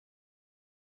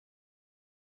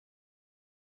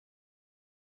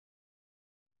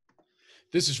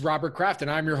This is Robert Kraft, and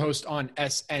I'm your host on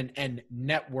SNN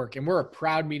Network, and we're a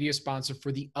proud media sponsor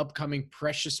for the upcoming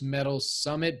Precious Metals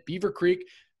Summit, Beaver Creek,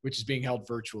 which is being held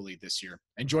virtually this year.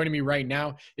 And joining me right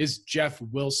now is Jeff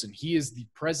Wilson. He is the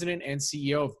president and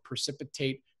CEO of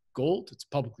Precipitate Gold. It's a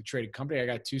publicly traded company. I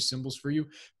got two symbols for you,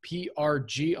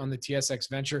 PRG on the TSX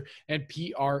Venture and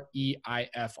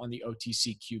PREIF on the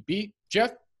OTCQB.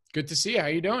 Jeff, good to see you. How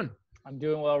you doing? I'm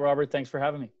doing well, Robert. Thanks for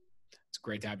having me. It's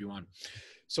great to have you on.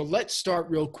 So let's start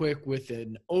real quick with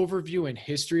an overview and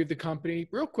history of the company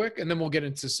real quick, and then we'll get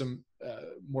into some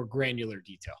more granular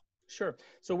detail. Sure.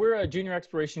 So we're a junior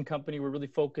exploration company. We're really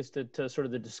focused at sort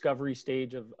of the discovery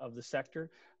stage of the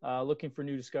sector, looking for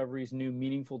new discoveries, new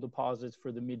meaningful deposits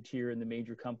for the mid-tier and the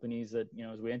major companies that, you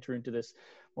know, as we enter into this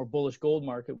more bullish gold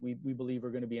market, we believe are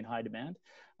going to be in high demand.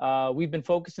 We've been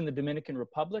focused in the Dominican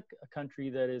Republic, a country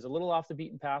that is a little off the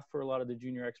beaten path for a lot of the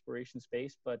junior exploration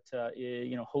space, but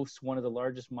you know, hosts one of the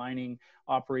largest mining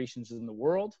operations in the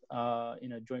world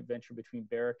in a joint venture between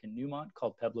Barrick and Newmont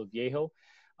called Pueblo Viejo.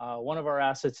 One of our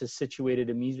assets is situated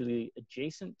immediately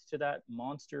adjacent to that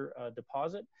monster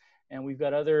deposit. And we've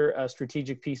got other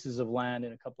strategic pieces of land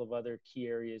in a couple of other key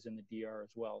areas in the DR as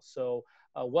well. So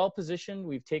well-positioned.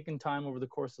 We've taken time over the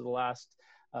course of the last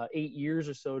 8 years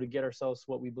or so to get ourselves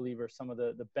what we believe are some of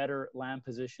the better land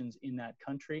positions in that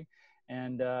country.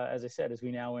 And as I said, as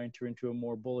we now enter into a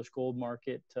more bullish gold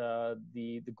market,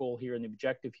 the goal here and the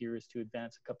objective here is to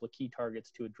advance a couple of key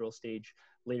targets to a drill stage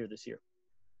later this year.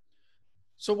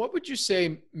 So what would you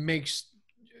say makes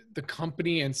the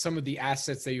company and some of the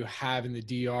assets that you have in the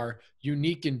DR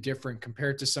unique and different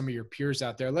compared to some of your peers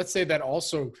out there? Let's say that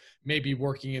also may be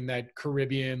working in that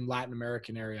Caribbean, Latin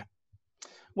American area.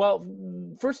 Well,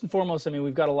 first and foremost, I mean,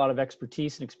 we've got a lot of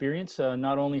expertise and experience.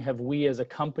 Not only have we as a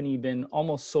company been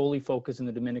almost solely focused in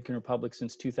the Dominican Republic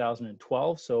since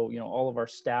 2012. So, you know, all of our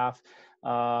staff,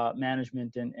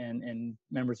 management and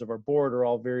members of our board are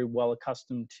all very well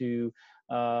accustomed to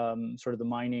sort of the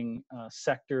mining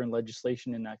sector and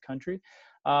legislation in that country.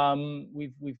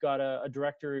 We've got a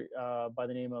director by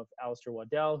the name of Alistair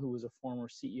Waddell, who was a former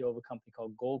CEO of a company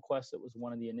called Goldquest that was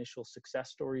one of the initial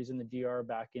success stories in the DR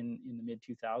back in the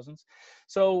mid-2000s.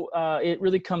 So it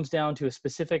really comes down to a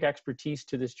specific expertise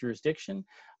to this jurisdiction.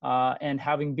 And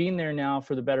having been there now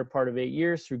for the better part of 8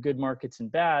 years through good markets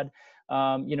and bad,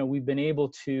 you know, we've been able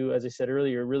to, as I said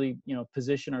earlier, really, you know,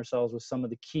 position ourselves with some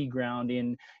of the key ground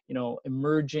in, you know,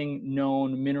 emerging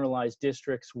known mineralized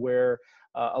districts where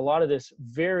a lot of this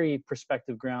very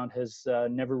prospective ground has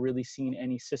never really seen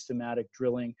any systematic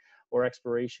drilling or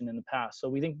exploration in the past. So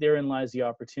we think therein lies the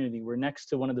opportunity. We're next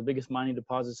to one of the biggest mining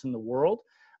deposits in the world,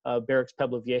 Barrick's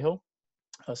Pueblo Viejo,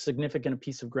 a significant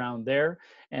piece of ground there.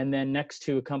 And then next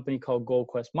to a company called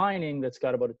Goldquest Mining that's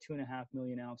got about a 2.5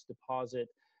 million ounce deposit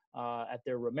at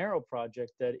their Romero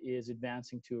project that is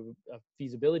advancing to a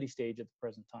feasibility stage at the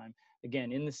present time.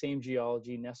 Again, in the same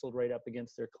geology, nestled right up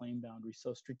against their claim boundary.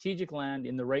 So strategic land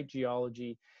in the right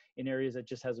geology in areas that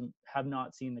just have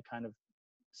not seen the kind of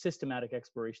systematic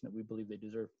exploration that we believe they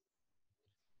deserve.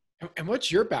 And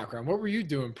what's your background? What were you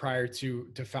doing prior to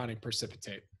founding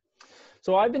Precipitate?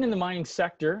 So I've been in the mining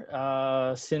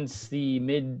sector since the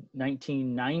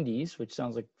mid-1990s, which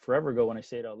sounds like forever ago when I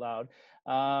say it out loud.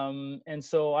 And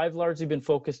so I've largely been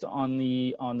focused on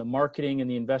the marketing and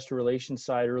the investor relations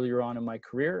side earlier on in my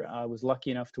career. I was lucky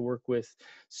enough to work with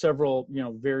several, you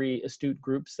know, very astute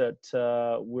groups that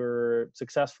were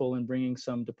successful in bringing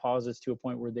some deposits to a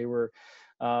point where they were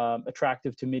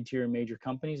attractive to mid-tier and major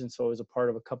companies. And so I was a part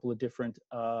of a couple of different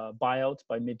buyouts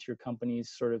by mid-tier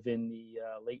companies sort of in the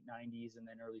late 90s and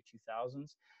then early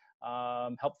 2000s.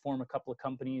 Helped form a couple of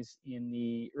companies in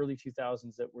the early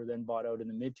 2000s that were then bought out in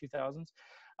the mid 2000s.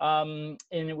 And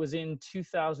it was in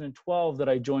 2012 that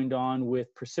I joined on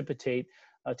with Precipitate,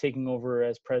 taking over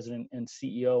as president and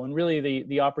CEO. And really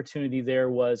the opportunity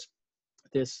there was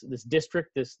this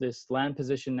district, this land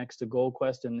position next to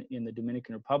Goldquest in the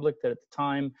Dominican Republic that at the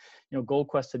time, you know,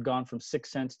 Goldquest had gone from 6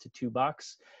 cents to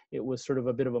 $2. It was sort of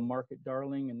a bit of a market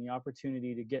darling, and the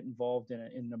opportunity to get involved in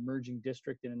an emerging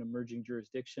district, in an emerging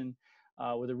jurisdiction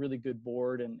with a really good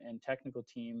board and technical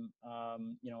team.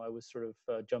 You know, I was sort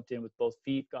of jumped in with both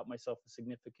feet, got myself a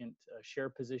significant share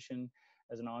position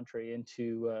as an entree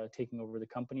into taking over the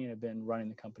company, and have been running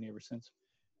the company ever since.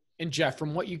 And Jeff,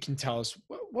 from what you can tell us,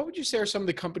 what would you say are some of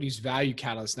the company's value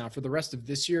catalysts now for the rest of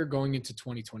this year going into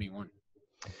 2021?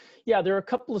 Yeah, there are a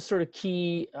couple of sort of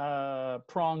key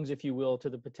prongs, if you will, to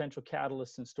the potential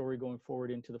catalysts and story going forward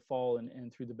into the fall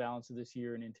and through the balance of this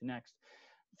year and into next.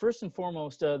 First and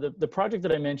foremost, the project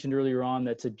that I mentioned earlier on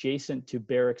that's adjacent to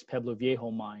Barrick's Pueblo Viejo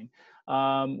mine,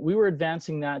 we were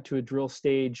advancing that to a drill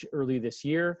stage early this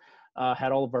year.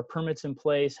 had all of our permits in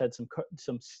place, had some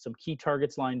key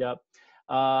targets lined up,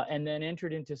 and then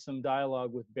entered into some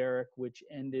dialogue with Barrick, which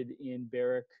ended in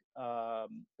Barrick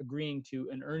agreeing to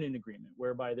an earn-in agreement,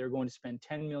 whereby they're going to spend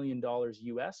 $10 million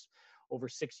US over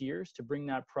 6 years to bring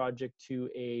that project to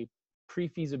a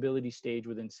pre-feasibility stage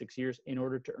within 6 years in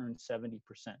order to earn 70%.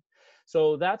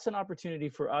 So that's an opportunity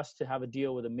for us to have a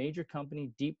deal with a major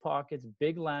company, deep pockets,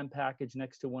 big land package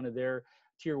next to one of their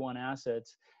tier one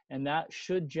assets. And that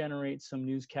should generate some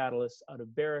news catalysts out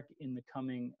of Barrick in the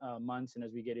coming months and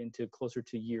as we get into closer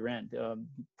to year end.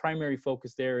 Primary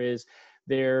focus there is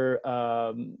their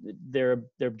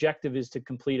objective is to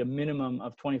complete a minimum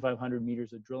of 2,500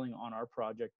 meters of drilling on our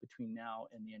project between now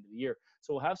and the end of the year.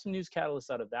 So we'll have some news catalysts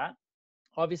out of that.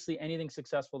 Obviously, anything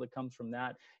successful that comes from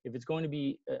that, if it's going to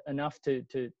be enough to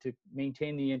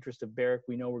maintain the interest of Barrick,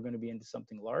 we know we're going to be into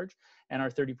something large, and our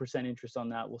 30% interest on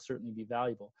that will certainly be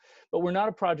valuable. But we're not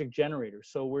a project generator,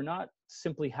 so we're not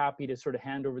simply happy to sort of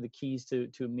hand over the keys to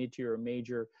a mid-tier or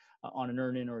major on an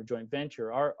earn-in or a joint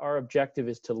venture. Our objective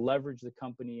is to leverage the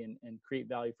company and create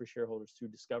value for shareholders through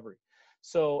discovery.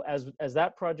 So as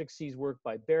that project sees work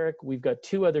by Barrick, we've got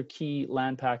two other key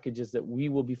land packages that we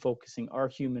will be focusing our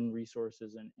human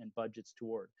resources and budgets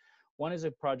toward. One is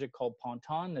a project called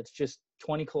Ponton that's just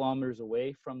 20 kilometers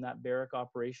away from that Barrick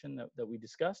operation that we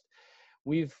discussed.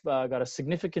 We've got a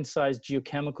significant sized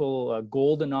geochemical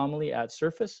gold anomaly at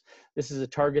surface. This is a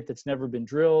target that's never been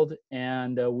drilled,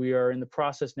 and we are in the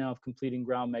process now of completing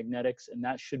ground magnetics, and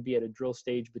that should be at a drill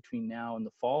stage between now and the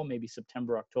fall, maybe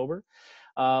September, October.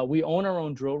 We own our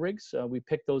own drill rigs. We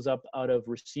picked those up out of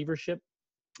receivership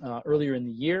earlier in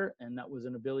the year, and that was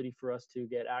an ability for us to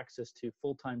get access to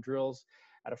full-time drills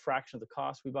at a fraction of the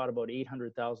cost. We bought about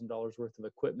 $800,000 worth of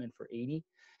equipment for 80.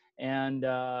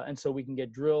 And so we can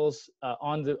get drills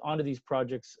onto these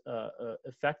projects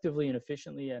effectively and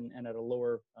efficiently and at a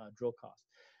lower drill cost.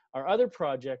 Our other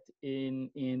project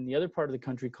in the other part of the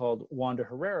country called Wanda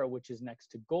Herrera, which is next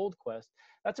to Gold Quest,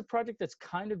 that's a project that's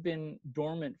kind of been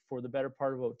dormant for the better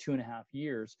part of about 2.5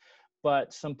 years.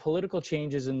 But some political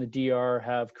changes in the DR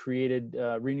have created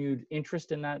renewed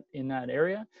interest in that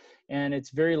area, and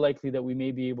it's very likely that we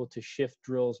may be able to shift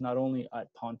drills not only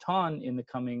at Ponton in the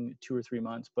coming 2 or 3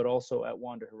 months, but also at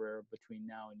Wanda Herrera between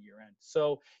now and year end.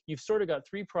 So you've sort of got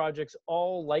 3 projects,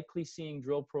 all likely seeing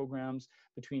drill programs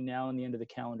between now and the end of the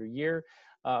calendar year,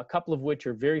 a couple of which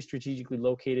are very strategically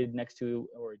located next to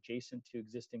or adjacent to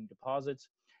existing deposits,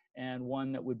 and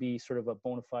one that would be sort of a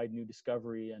bona fide new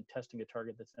discovery and testing a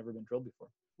target that's never been drilled before.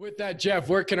 With that, Jeff,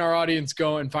 where can our audience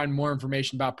go and find more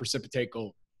information about Precipitate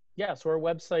Gold? Yeah, so our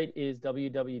website is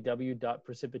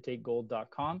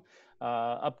www.precipitategold.com.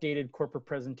 Updated corporate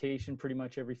presentation pretty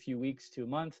much every few weeks to a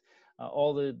month.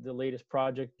 All the latest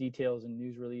project details and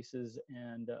news releases.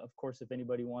 And of course, if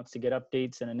anybody wants to get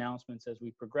updates and announcements as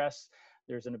we progress,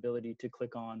 there's an ability to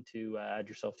click on to add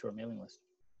yourself to our mailing list.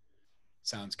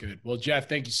 Sounds good. Well, Jeff,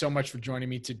 thank you so much for joining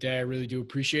me today. I really do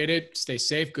appreciate it. Stay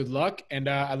safe. Good luck. And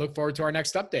I look forward to our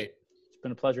next update. It's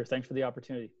been a pleasure. Thanks for the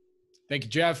opportunity. Thank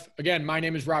you, Jeff. Again, my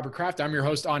name is Robert Kraft. I'm your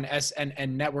host on SNN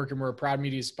Network, and we're a proud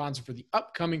media sponsor for the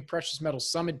upcoming Precious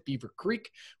Metals Summit, Beaver Creek,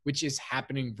 which is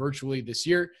happening virtually this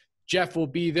year. Jeff will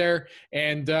be there.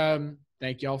 And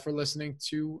thank you all for listening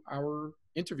to our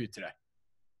interview today.